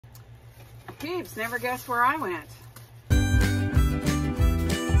Peeps, never guess where I went.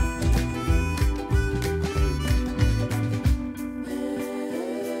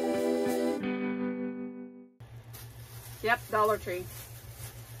 Yep, Dollar Tree.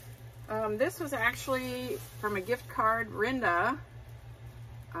 This was actually from a gift card. Rinda,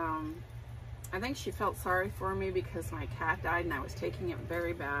 I think she felt sorry for me because my cat died and I was taking it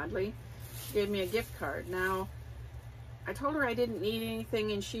very badly. She gave me a gift card. Now, I told her I didn't need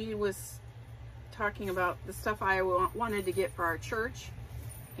anything, and she was talking about the stuff I wanted to get for our church.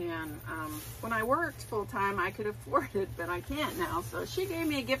 And when I worked full-time, I could afford it, but I can't now. So she gave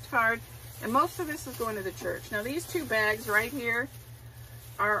me a gift card, and most of this is going to the church. Now, these two bags right here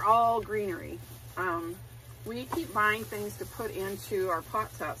are all greenery. We keep buying things to put into our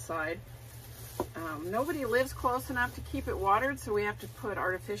pots outside. Nobody lives close enough to keep it watered, so we have to put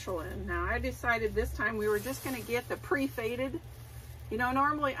artificial in. Now, I decided this time we were just going to get the pre-faded. You know,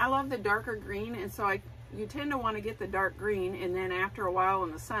 normally I love the darker green, and so you tend to want to get the dark green, and then after a while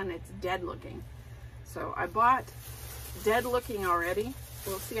in the sun, it's dead looking. So I bought dead looking already.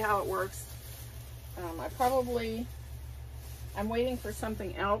 We'll see how it works. I'm waiting for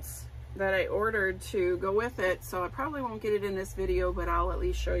something else that I ordered to go with it, so I probably won't get it in this video, but I'll at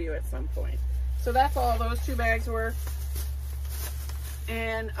least show you at some point. So that's all those two bags were.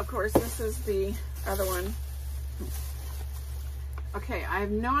 And of course, this is the other one. Okay, I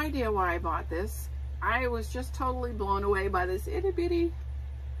have no idea why I bought this. I was just totally blown away by this itty bitty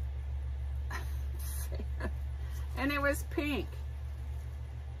and it was pink.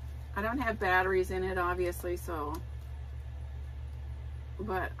 I don't have batteries in it, obviously, so,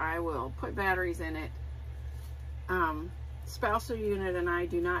 but I will put batteries in it. Spousal unit and I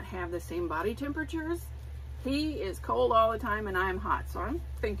do not have the same body temperatures. He is cold all the time and I'm hot, so I'm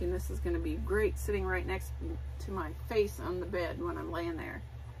thinking this is going to be great sitting right next to my face on the bed when I'm laying there.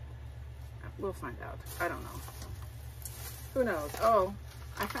 We'll find out. I don't know. Who knows? Oh,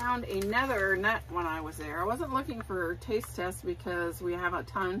 I found another nut when I was there. I wasn't looking for taste tests because we have a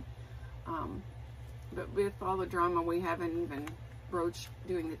ton, but with all the drama we haven't even broached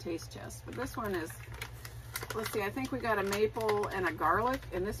doing the taste test. But this one is, let's see, I think we got a maple and a garlic,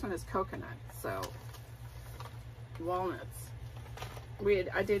 and this one is coconut. So walnuts.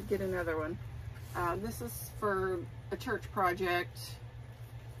 I did get another one. This is for a church project.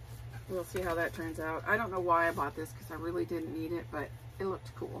 We'll see how that turns out. I don't know why I bought this because I really didn't need it, but it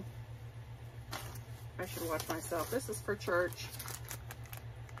looked cool. I should watch myself. This is for church.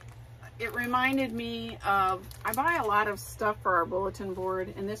 It reminded me of, I buy a lot of stuff for our bulletin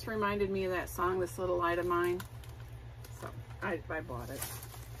board, and this reminded me of that song, This Little Light of Mine. So I bought it.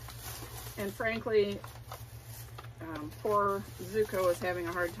 And frankly, poor Zuko is having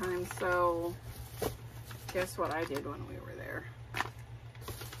a hard time, so guess what I did when we were there?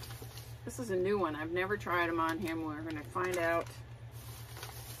 This is a new one. I've never tried them on him. We're going to find out.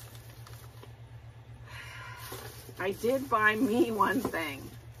 I did buy me one thing.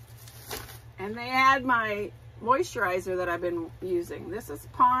 And they had my moisturizer that I've been using. This is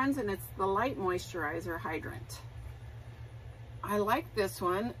Pond's, and it's the Light Moisturizer Hydrant. I like this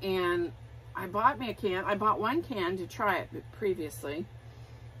one, and I bought me a can. I bought one can to try it previously.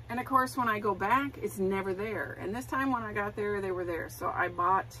 And of course, when I go back, it's never there. And this time when I got there, they were there. So I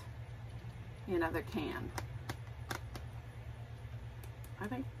bought another can.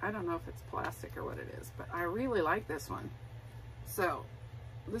 I don't know if it's plastic or what it is, but I really like this one. So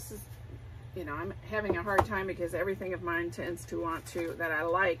this is, you know, I'm having a hard time because everything of mine tends to want to, that I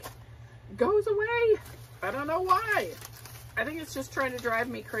like, goes away. I don't know why. I think it's just trying to drive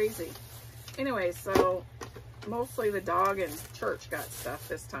me crazy. Anyway, so mostly the dog and church got stuff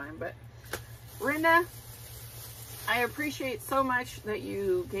this time, but Rinda, I appreciate so much that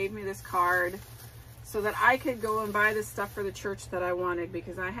you gave me this card so that I could go and buy the stuff for the church that I wanted,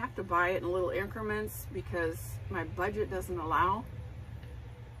 because I have to buy it in little increments because my budget doesn't allow.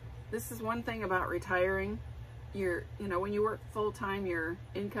 This is one thing about retiring. You know, when you work full-time, your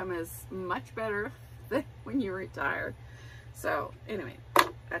income is much better than when you retire. So anyway,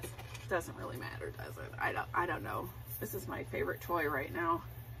 that doesn't really matter, does it? I don't know. This is my favorite toy right now.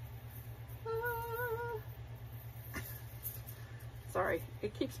 Sorry,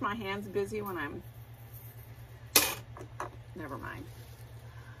 it keeps my hands busy when I'm, never mind.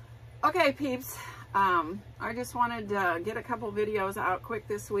 Okay, peeps, I just wanted to get a couple videos out quick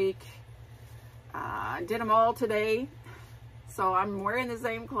this week. I did them all today, so I'm wearing the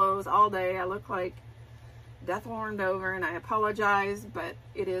same clothes all day. I look like death warmed over, and I apologize, but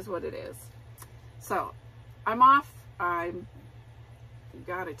it is what it is. So I'm off. I've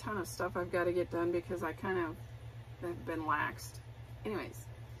got a ton of stuff I've got to get done because I kind of have been laxed. Anyways,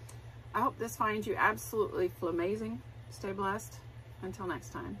 I hope this finds you absolutely flamazing. Stay blessed. Until next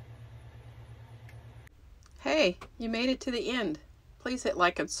time. Hey, you made it to the end. Please hit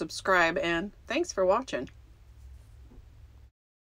like and subscribe, and thanks for watching.